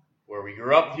how where we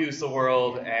grew up views the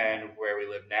world and where we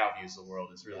live now views the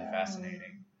world is really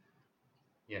fascinating.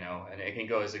 And it can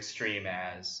go as extreme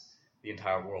as the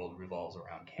entire world revolves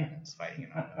around cannons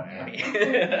fighting an enemy.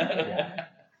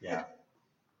 Yeah.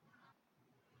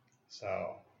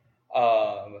 So,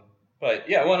 but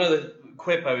yeah, one of the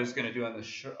quip I was going to do on the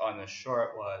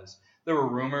short was there were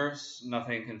rumors,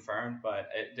 nothing confirmed, but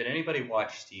did anybody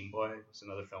watch Steamboy? It's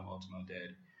another film Ultimo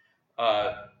did.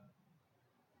 I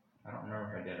don't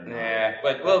remember if I did or not. Yeah,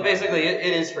 but basically it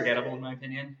is forgettable in my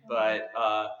opinion. But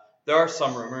there are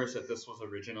some rumors that this was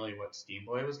originally what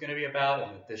Steamboy was going to be about,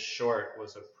 and that this short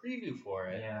was a preview for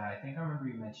it. Yeah, I think I remember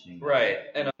you mentioning that. Right,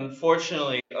 and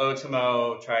unfortunately,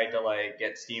 Ultimo tried to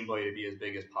get Steamboy to be as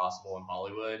big as possible in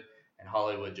Hollywood, and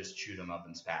Hollywood just chewed him up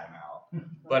and spat him out.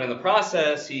 But in the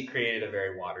process, he created a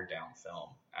very watered down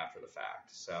film after the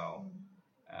fact. So,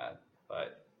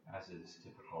 but. As is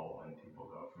typical when people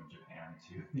go from Japan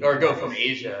to... Or go from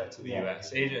Asia to the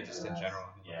U.S. Asia just in general.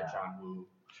 John Woo.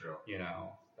 True.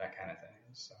 That kind of thing.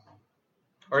 So.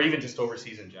 Or even just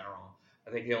overseas in general.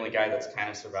 I think the only guy that's kind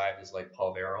of survived is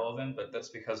Paul Verhoeven, but that's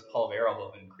because Paul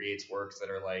Verhoeven creates works that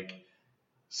are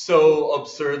so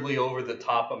absurdly over the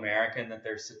top American that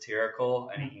they're satirical,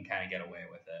 and he can kind of get away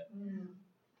with it.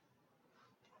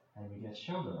 And we get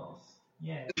showgirls.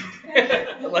 Yeah.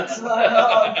 Let's.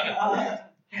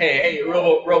 Hey,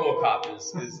 RoboCop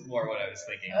is more what I was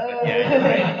thinking. But yeah, you're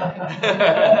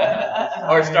right.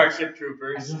 Or Starship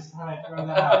Troopers. I just thought I'd throw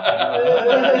that out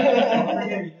there. Don't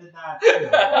forget you did that too.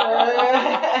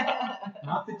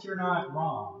 Not that you're not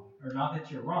wrong, or not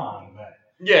that you're wrong, but...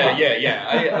 Yeah.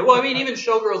 I mean, even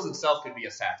Showgirls itself could be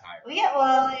a satire. I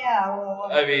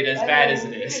mean, as bad as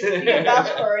it is. You can vouch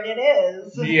for it, it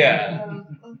is. Yeah. I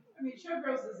mean,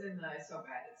 Showgirls is in the So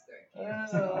Bad It's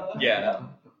Good. Yeah.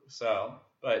 So...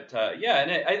 But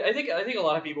and I think a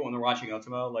lot of people when they're watching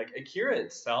Ultimo, Akira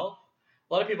itself,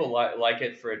 a lot of people like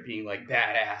it for it being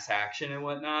badass action and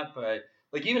whatnot. But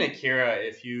even Akira,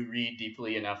 if you read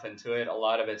deeply enough into it, a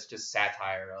lot of it's just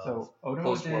satire of So Otomo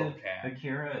post-world did camp.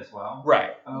 Akira as well?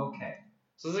 Right. Okay.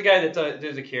 So this is a guy that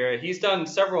does Akira. He's done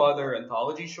several other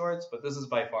anthology shorts, but this is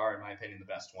by far, in my opinion, the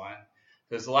best one.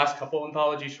 Because the last couple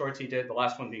anthology shorts he did, the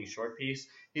last one being Short Piece,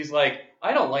 he's like,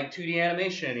 I don't like 2D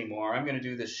animation anymore. I'm going to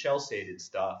do this cel-shaded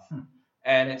stuff.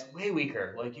 And it's way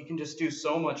weaker. You can just do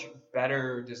so much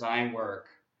better design work,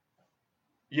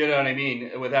 you know what I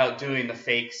mean, without doing the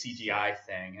fake CGI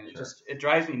thing. And it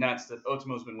drives me nuts that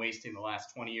Otomo's been wasting the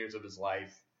last 20 years of his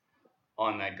life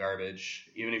on that garbage,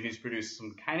 even if he's produced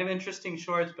some kind of interesting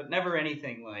shorts, but never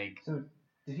anything So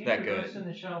did he that do good. Ghost in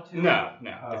the Shell too? No,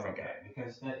 Oh, different okay. guy.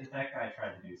 Because that guy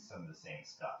tried to do some of the same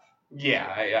stuff.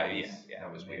 Yeah, That it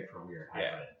was was weird. made for weird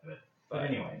Yeah. hybrid. But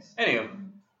anyways. Anyway,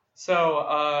 So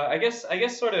I guess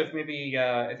sort of maybe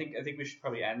I think we should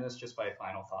probably end this just by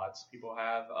final thoughts people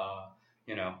have.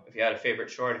 If you had a favorite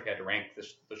short, if you had to rank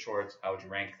the shorts, how would you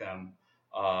rank them?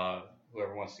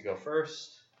 Whoever wants to go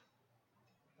first.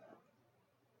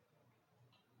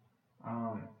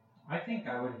 I think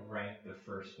I would rank the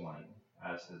first one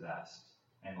as the best,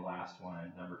 and the last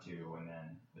one number 2, and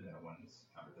then the middle one's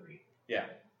number 3. Yeah.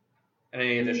 And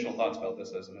any additional thoughts about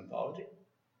this as an anthology?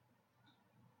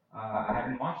 I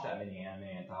haven't watched that many anime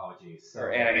anthologies.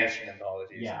 Or animation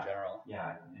anthologies in general.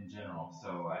 Yeah, in general.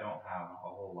 So I don't have a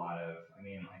whole lot of. I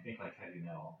mean, I think like Heavy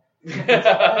Metal. It's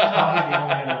probably the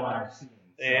only other one I've seen.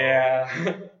 So, yeah.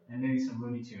 And maybe some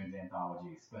Looney Tunes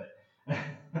anthologies, but.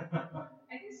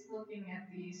 I guess looking at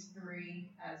these 3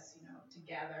 as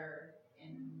together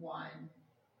in one.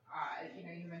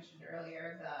 You mentioned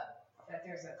earlier that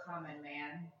there's a common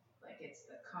man. Like it's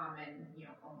the common,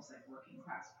 almost like working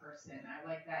class person. I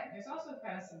like that. And there's also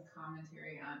kind of some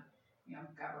commentary on,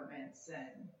 governments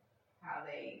and how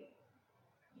they,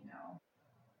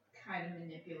 kind of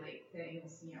manipulate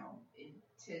things,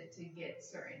 to get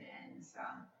certain ends. So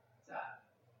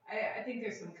I think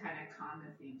there's some kind of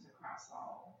common themes across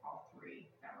all 3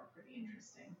 that were pretty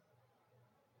interesting.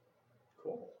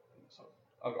 Cool. So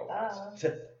I'll go last.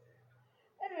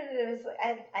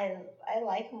 I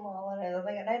like them all, and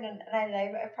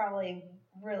I probably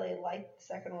really liked the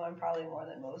second one probably more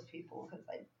than most people because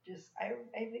I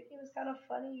think he was kind of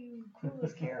funny,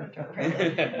 coolest character.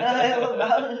 Really. I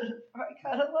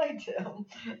kind of liked him.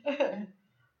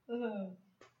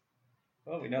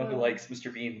 Well, we know who likes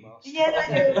Mr. Bean the most. Yeah, I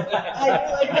do.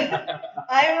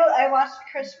 I watch the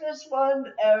Christmas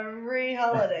one every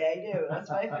holiday. I do. That's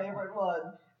my favorite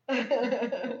one.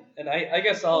 And I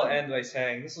guess I'll end by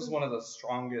saying this is one of the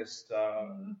strongest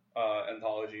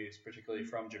anthologies, particularly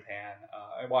from Japan.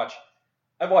 I've watched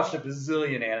a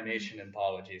bazillion animation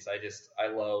anthologies. I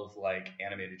love like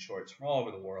animated shorts from all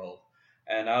over the world.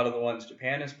 And out of the ones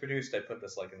Japan has produced, I put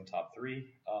this like in the top 3.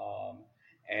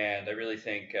 And I really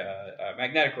think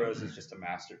Magnetic Rose is just a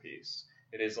masterpiece.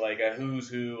 It is like a who's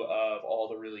who of all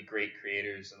the really great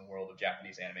creators in the world of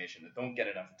Japanese animation that don't get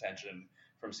enough attention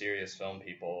from serious film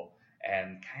people,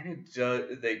 and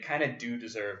they kind of do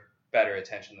deserve better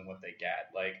attention than what they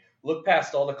get. Like, look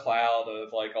past all the cloud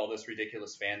of like all this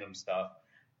ridiculous fandom stuff,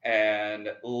 and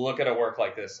look at a work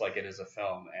like this like it is a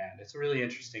film, and it's a really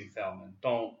interesting film, and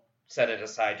don't set it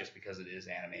aside just because it is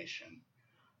animation.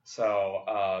 So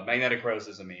Magnetic Rose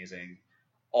is amazing,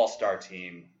 all-star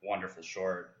team, wonderful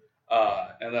short.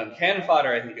 And then Cannon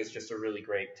Fodder, I think, is just a really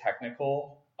great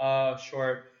technical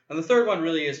short. And the third one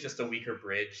really is just a weaker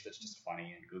bridge that's just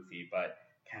funny and goofy, but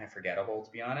kind of forgettable, to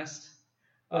be honest.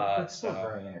 But still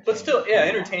very entertaining. But still, yeah,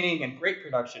 entertaining and great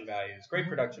production values. Great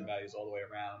production values all the way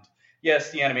around.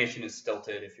 Yes, the animation is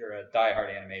stilted. If you're a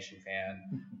diehard animation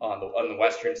fan, on the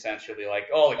Western sense, you'll be like,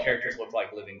 oh, the characters look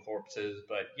like living corpses.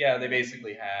 But yeah, they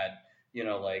basically had,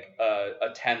 like a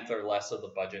tenth or less of the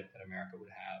budget that America would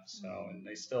have. So, and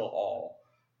they still all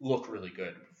look really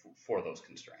good for those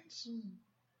constraints.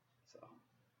 So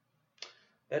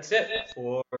that's it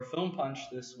for Film Punch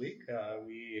this week.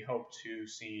 We hope to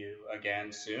see you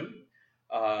again soon.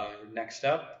 Next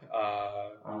up,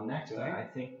 I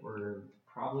think we're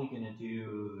probably going to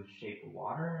do Shape of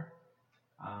Water,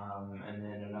 and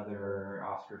then another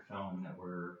Oscar film that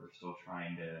we're still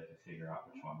trying to figure out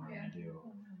which one we're going to do.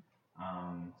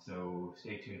 So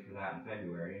stay tuned for that in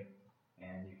February,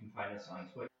 and you can find us on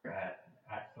Twitter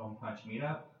at Film Punch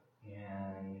Meetup,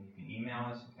 and you can email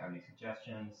us if you have any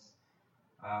suggestions,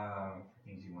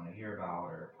 things you want to hear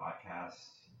about, or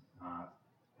podcasts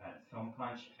at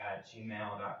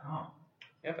filmpunch@gmail.com.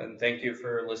 Yep, and thank you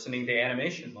for listening to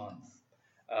Animation Month.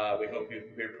 We hope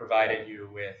we've provided you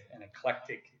with an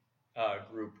eclectic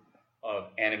group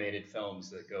of animated films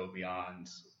that go beyond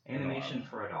animation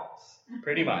for adults.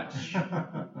 Pretty much.